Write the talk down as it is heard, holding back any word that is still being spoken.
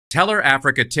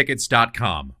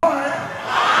TellerAfricaTickets.com. Tell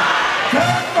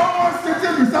someone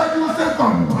sitting beside you, say,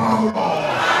 come,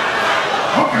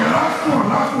 okay, last one.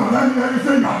 Let me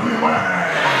say,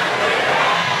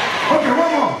 okay,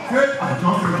 one more. Say, I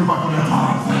just went to back on the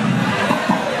house.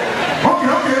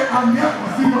 Okay, I'm here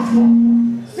for serious work.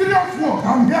 Serious work,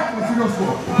 I'm here for serious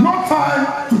work. No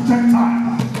time to take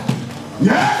time.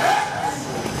 Yes?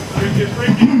 Thank you.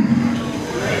 Thank you.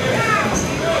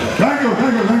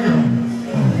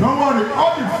 Don't worry,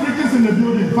 all the freakies in the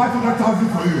building, 500,000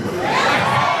 for you.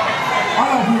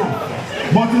 All of you.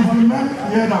 But if you men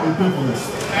here that will pay for this.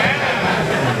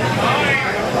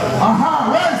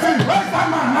 Where is he? Where's that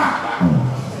man now?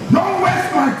 Don't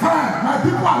waste my time. My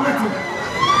people are waiting.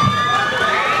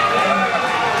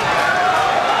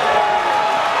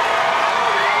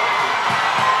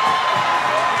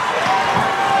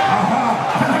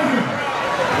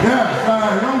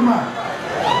 Yes, young man.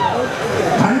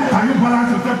 Can you balance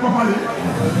yourself properly?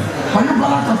 Can you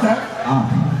balance yourself?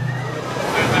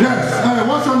 Yes.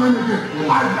 What's your name again?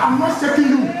 I'm not shaking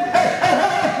you. Hey!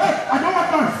 I don't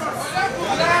want noise.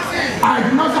 I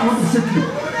do not want to shake you.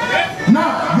 Now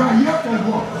you are here for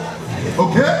work.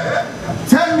 Okay?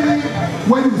 Tell me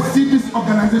when you see this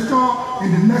organization in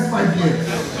the next 5 years.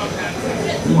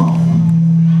 Wow.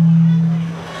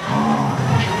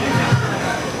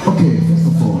 Okay, first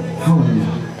of all, how are you?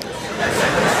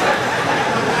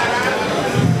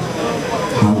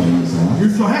 How are you, sir?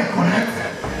 Is your head correct?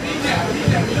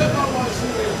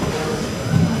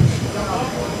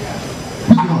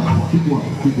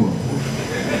 Quick one.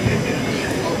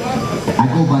 I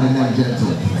go by the name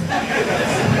Jotter.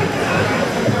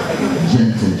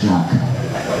 Gentle Jack.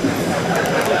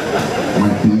 My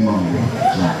demon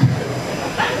Jack.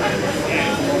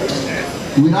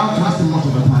 Without wasting much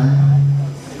of the time,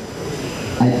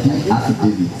 I did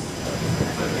affidavit.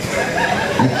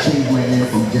 I changed my name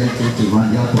from Gentle to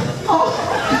Jotter. Oh!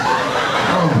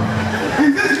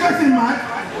 Is this person mad?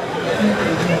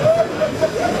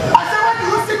 I said, when do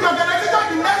you see the organization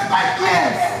in the next 5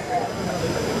 years?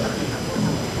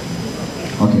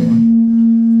 Okay.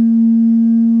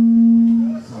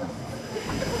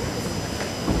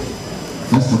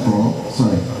 First of all,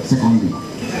 secondly,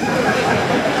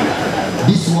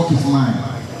 this work is mine.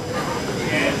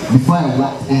 Before I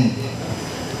walked in,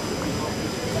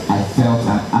 I felt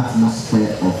an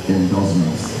atmosphere of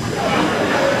endorsements.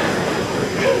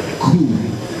 Cool,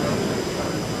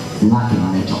 lacking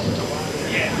nature.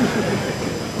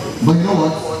 But you know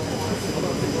what?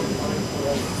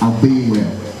 I'll pay you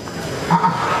well.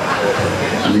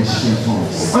 Let's share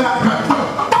funds.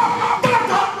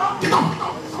 Get up!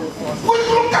 When you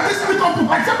look at this little book,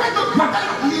 I said, when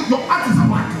your art is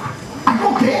black. Are you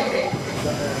okay?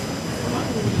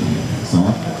 Sir,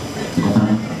 you got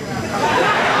time?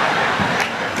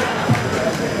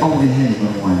 Oh, the head,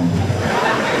 don't worry.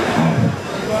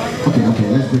 Okay,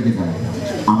 let's break it down.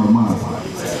 I'm a man.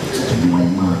 You are a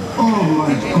man. Oh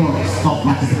my God, stop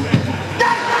practicing.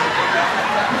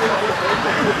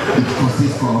 It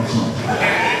causes corruption.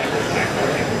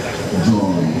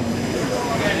 Joy.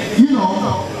 You know,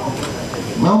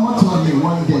 my mama told me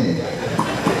one day,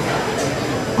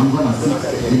 I'm gonna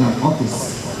sit in an office.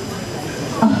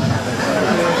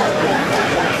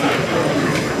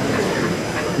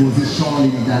 Position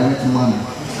in a direct manner.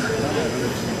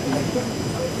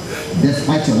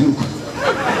 Despite your look.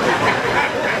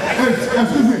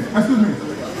 Excuse me.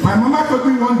 My mama told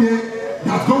me one day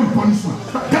that God will punish you.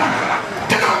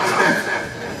 Get out of this place!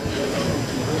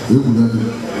 You could have it.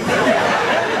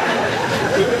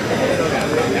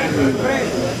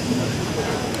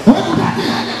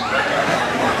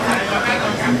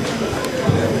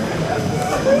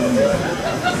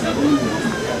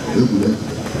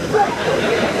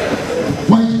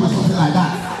 Why you do something like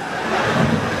that?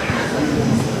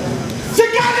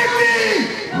 Security!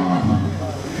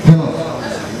 Hello,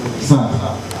 sir.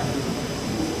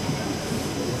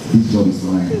 This job is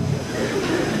mine.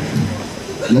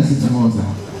 Let's sit tomorrow, sir.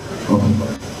 Okay.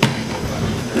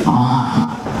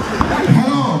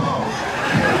 Hello.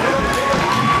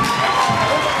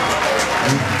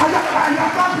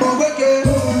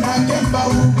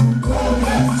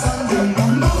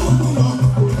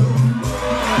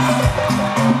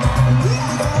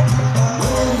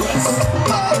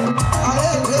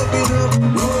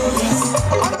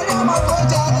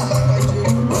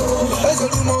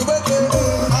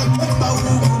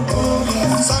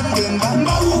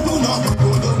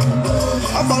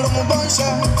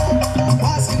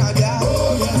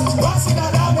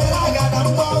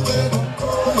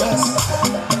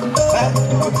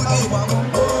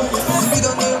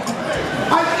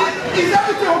 Is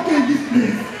everything okay in this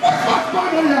place? What's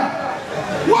going on here?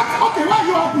 What What? Okay, why are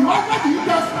you happy? Why do you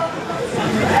just...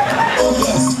 Oh,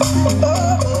 yes.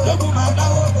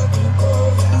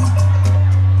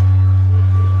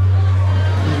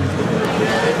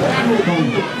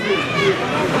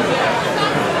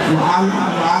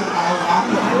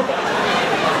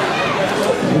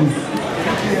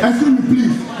 Excuse me,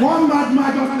 please. One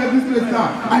madman just left this place now.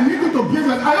 I need you to give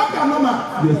us. I hope you are normal.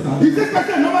 Yes, sir. Is this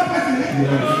person a normal person? Yes.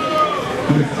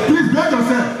 Please behave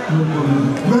yourself.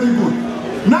 Very good.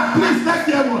 Now, please, let's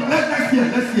hear what. Let's hear.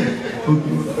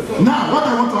 Okay. Now, what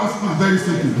I want to ask you is very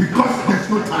simple because there's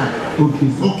no time. Okay.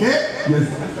 Okay? Yes.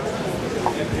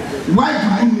 Why do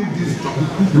you need this job?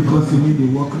 Because you need a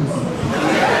worker.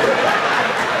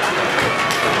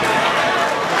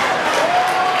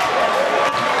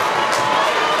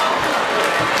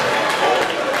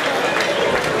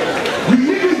 We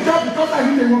need this job because I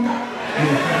need a worker.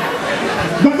 Yes.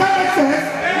 Does that make sense?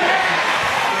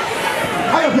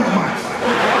 I have your match.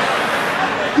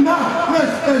 Now,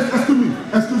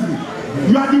 excuse me.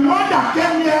 You are the one that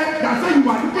came here that said you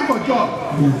are looking for a job.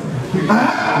 Yes.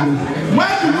 Why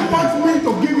do you want me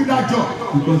to give you that job?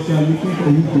 Because you are looking for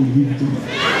me to give you.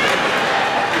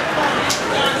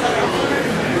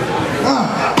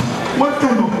 What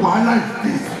kind of wahala is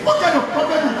this? What kind of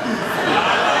problem is this?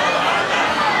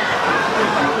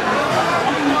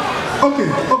 Okay,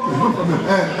 no problem.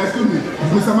 Excuse me,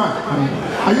 Mr. Man,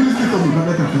 are you listening to me?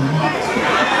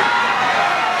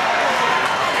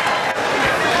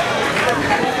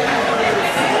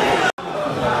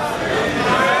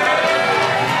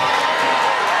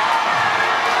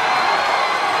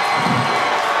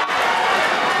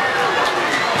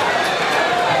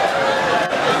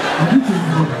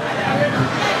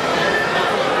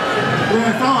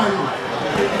 Yes, how are you?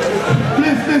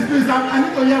 Please, I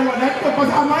need to hear what that because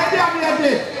I'm already having a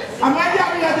day.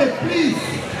 Please.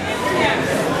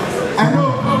 I know.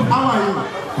 How are you?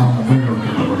 I'm very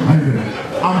okay. How are you doing?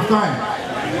 I'm fine.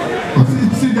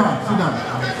 Sit down.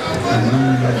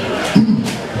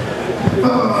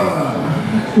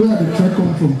 Where did the track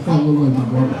come from?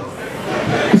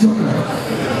 It's okay.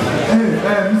 Hey,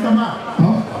 Mr. Man.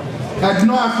 Huh? I did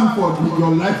not ask you for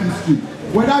your life history.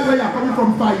 Whether where you are coming from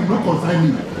far, you don't concern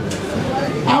me.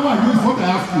 How are you is what I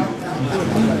asked you.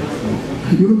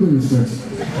 You don't get respect.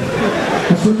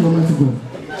 I swear to Almighty God.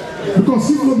 Because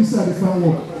if nobody said I can't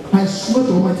work, I swear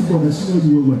to Almighty God, I swear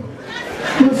you will well.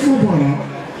 You're a small boy now.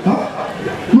 Huh?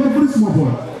 You're a very small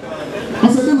boy. I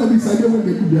said them like this, I didn't when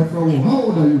they do their war. How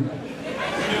old are you?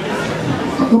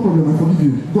 No problem, I forgive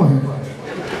you. Go ahead.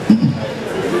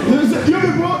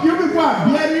 You people are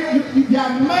very, they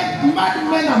are mad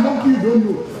men among you, don't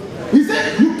know. He said,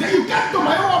 you came to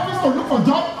my own office to look for a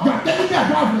job, you are telling me I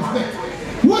don't have respect.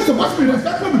 Who is supposed to be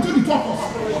respectful between the two of us?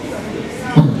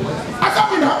 Answer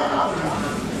me now.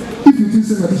 If you think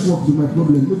that this work is my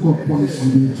problem, you God punish you.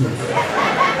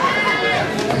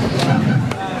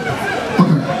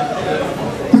 Okay.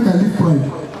 Like I live pride.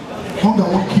 Hunger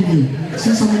won't kill me.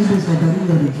 Since so many days that I didn't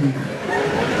have a drink.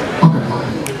 Okay.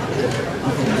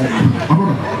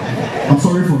 I'm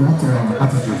sorry for that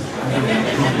attitude.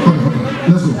 Okay.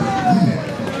 Let's go.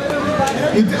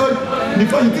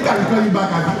 Before you think I will call you back,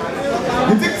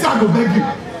 you think I will beg you?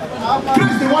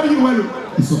 Chris, they want you well. Okay.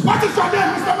 What is your name,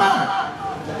 Mr. Man?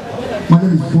 My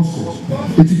name is Bosco.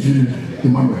 ATG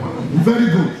Emmanuel. Very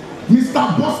good. Mr.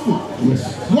 Bosco. Yes.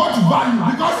 What value?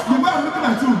 Because the way I'm looking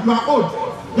at you, you are old.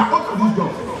 You are old for this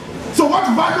job. So what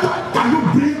value can you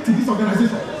bring to this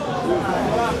organization?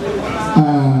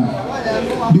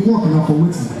 The work now for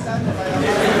waiting.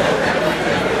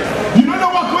 You don't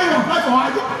know what way you apply for?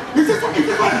 Is this what a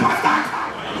bastard?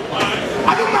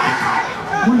 Are you mad?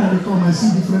 When I come, I see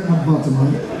different adverts,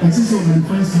 man. I see some when I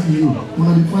define CEO, when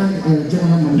I define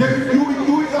general manager.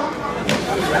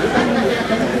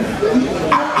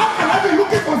 How can I be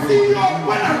looking for CEO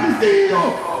when I'm the CEO?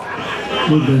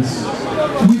 Well, there's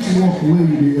which work where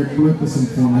you the employee person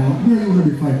for now? Where you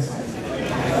already fight?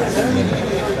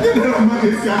 General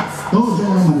manager. No,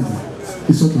 general manager.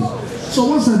 It's okay. So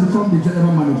once I become the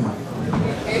general manager,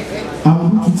 I will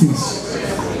do two things.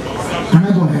 Can I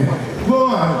go ahead? Go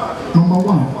ahead. Number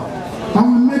one, I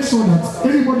will make sure that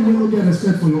anybody will not get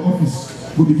respect for your office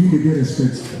will begin to get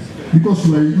respect. Because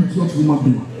you are a idiot human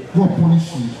being. God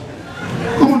punish you.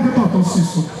 Come on, get out of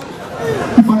system.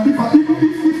 If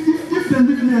they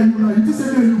leave me and you now, you just say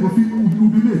me and you will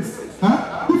be late.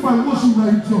 Huh? If I wash you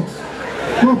like idiot,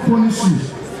 God punish you.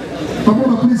 But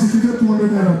brother, please, if you get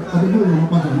 200 naira, I don't know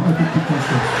your mother, I take pictures.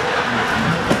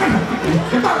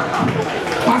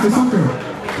 It's okay.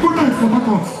 Good night for my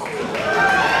court.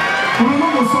 But I'm not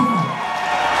going to suffer.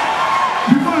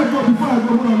 Before I go, I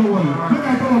don't know what. Make I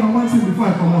tell you one thing before I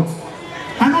come out.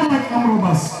 I don't like arm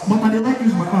robbers. but I like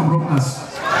use my arm rub ass.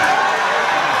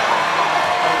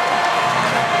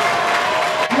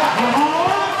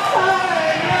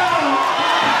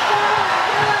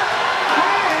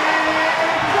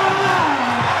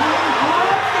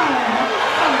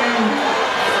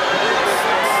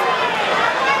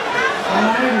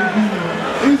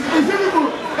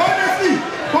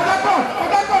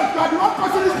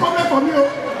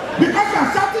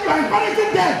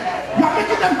 Encouraging them. You are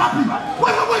making them happy.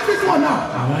 Wait this one now.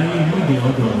 You need the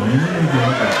other one. You need the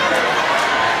other.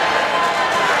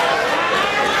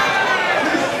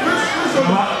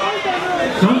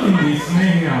 Something is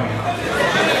smelling out.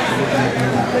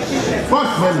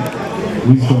 What's smelling?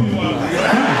 Wisdom.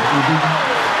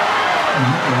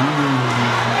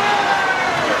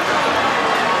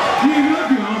 You know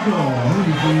the other.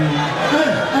 Hey,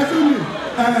 excuse me.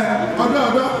 Order,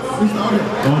 Mr.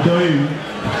 Order you.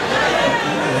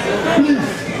 Please.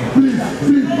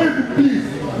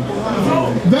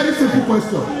 Very simple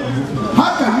question. How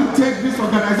can you take this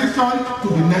organization to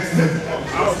the next level?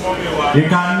 You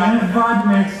can never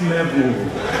next level.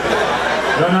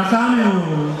 You understand me?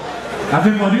 I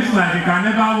think for this life you can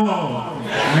never walk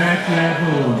next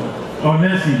level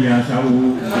unless you be a shadow.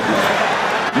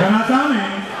 You understand me?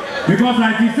 Because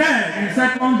like he said in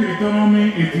 2nd Deuteronomy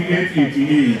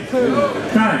 88.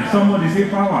 Time somebody say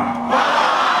power.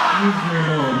 Use me,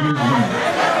 Lord, use me.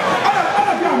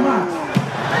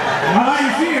 You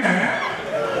see,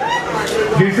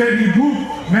 they say the book,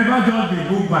 never judge the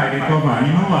book by the cover.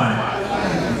 You know why?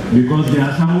 Because the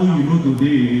Ashawo you know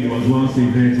today was once a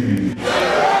virgin.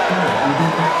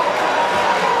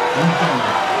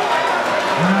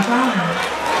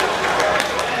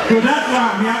 So that's why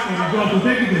I'm here for the God to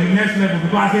take it to the next level.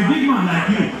 Because as a big man like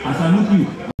you, I salute you.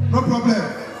 No problem.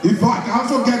 In fact, I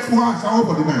also get one Ashawo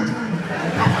for the man.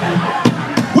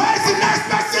 Where is the next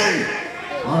person?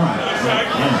 All right.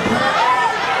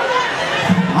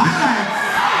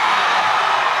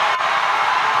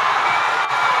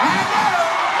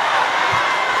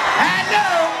 Hello.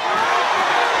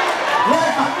 Where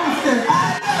are you staying?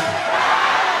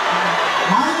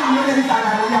 How do you know this?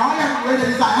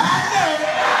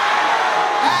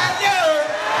 Hello.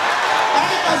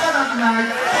 Any person of tonight?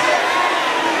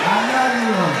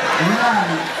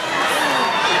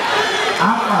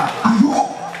 Hello.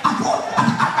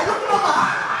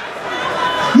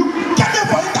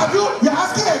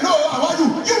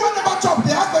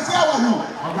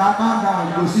 Calm down,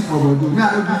 you go see for body. Me, I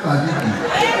don't give a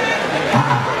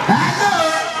hello!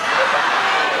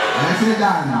 I say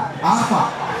that Alpha.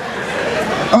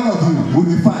 All of you will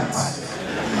be fight.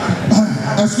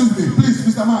 Excuse me, please,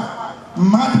 Mr. Man.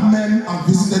 Madmen have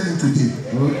visited me today.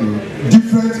 Okay.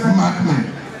 Different madmen.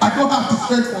 I don't have to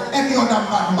search for any other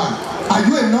madman. Are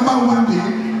you a number one day?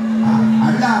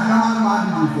 I don't have number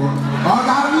one before.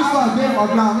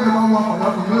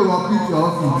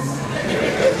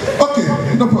 Okay,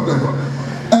 no problem.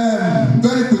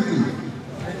 Very quickly,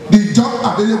 the job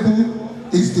available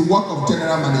is the work of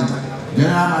general manager.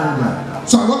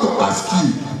 So I want to ask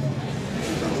you,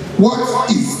 what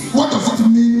does it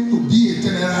mean to be a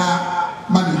general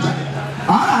manager?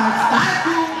 All right, thank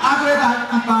you.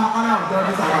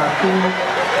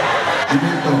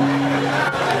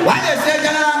 When they say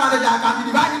general manager, can be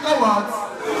divided into what?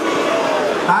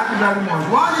 Thank you very much.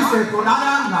 One is a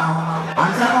pronoun now,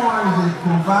 and second one is a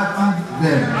converted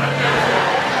verb.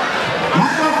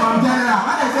 Let's go from general.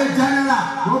 When they say general,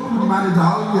 don't put the manager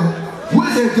out here. Who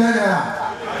is a general?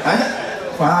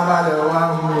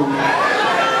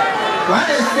 When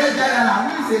they say general,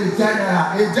 who is a general?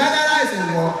 A general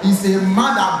is a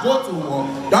man that go to war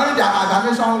during the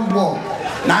amalgamation war,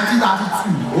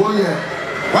 1932. Oh yeah.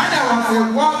 When there was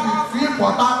a war between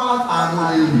Port Harcourt and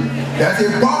Aboli, there's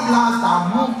a bomb blast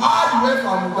that moved all the way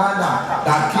from Uganda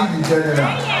that killed the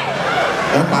general.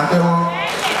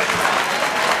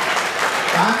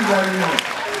 Thank you very much.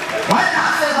 When I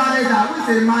say manager, who is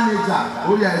a manager?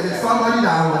 Oh yeah, it's somebody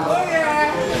that was.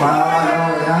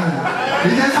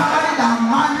 It's somebody that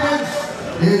managed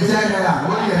a general.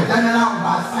 Oh yeah, general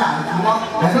overseer.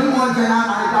 There's only one general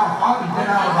manager of all the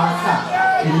general overseer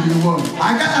in the world.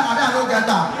 I get that, I don't get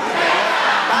that.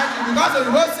 Thank you, because of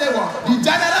the word say what? The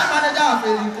general manager of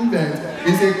a event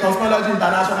is a Cosmology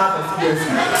International Conspiracy.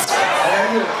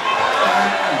 Thank you.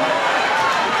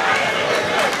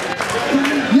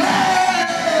 Yay!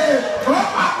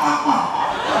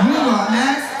 Move on,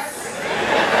 next.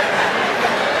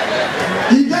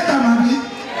 You get that, Mami?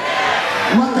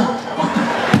 What?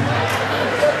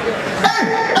 Hey,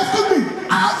 excuse me.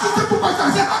 I asked you simple question. I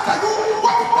said, how can you?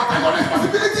 What are your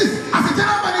responsibilities as a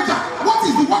general manager? What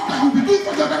is the work that you will be doing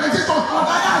for the organization?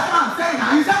 Okay, that's what I'm saying.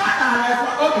 You said what?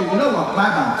 Okay, you know what? Bye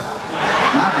bye.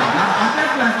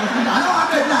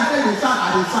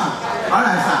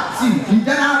 Alright, sir. See, the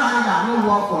general manager no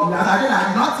work for me. As I did,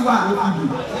 I did not see what I do.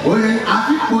 Okay, I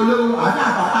think follow, I think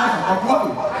advertise on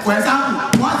company. For example,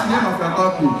 what's the name of your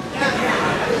company?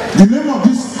 The name of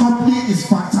this company is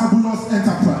Fantabulous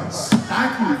Enterprise.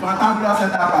 Thank you, Fantabulous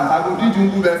Enterprise. I will do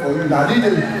you well for you. Now, did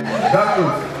you? That's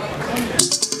good.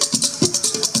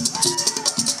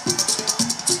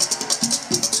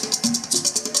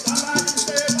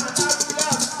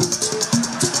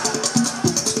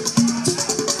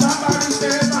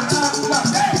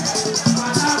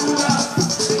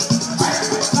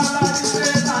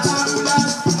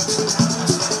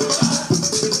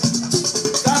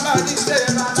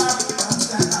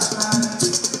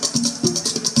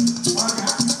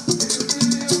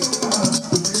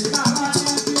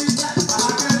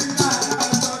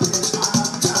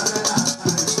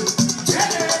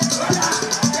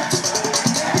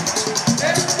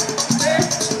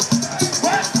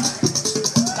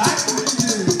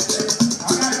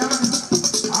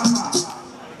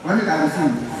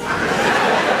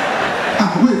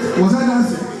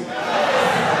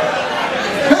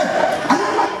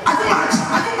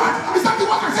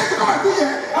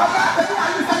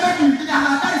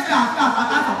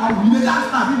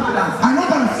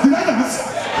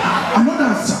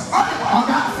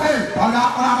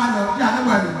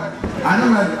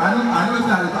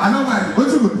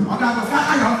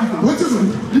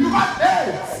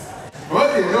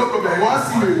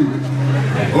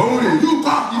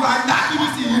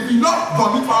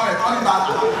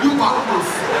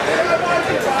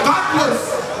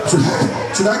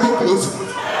 Should I go close? Go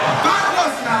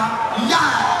close now. Yeah.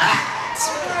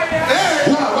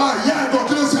 Wow, yeah, go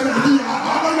close. I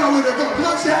don't know where they go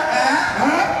close.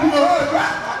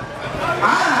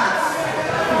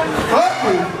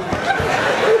 Okay.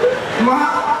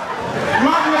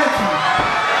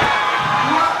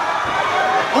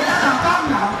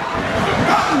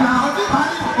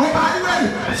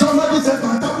 Somebody said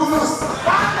Fantabulous.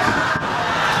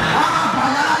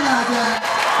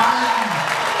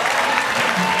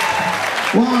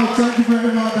 Wow, thank you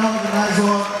very much. That was a nice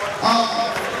one.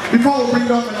 Before we bring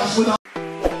it up and I put up.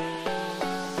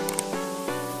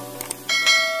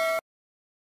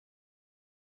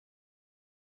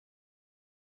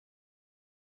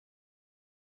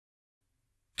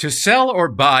 To sell or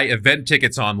buy event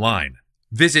tickets online,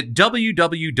 visit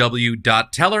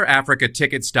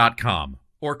www.tellerafricatickets.com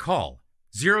or call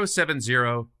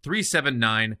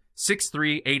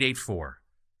 070-379-63884.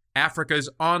 Africa's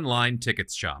online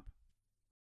tickets shop.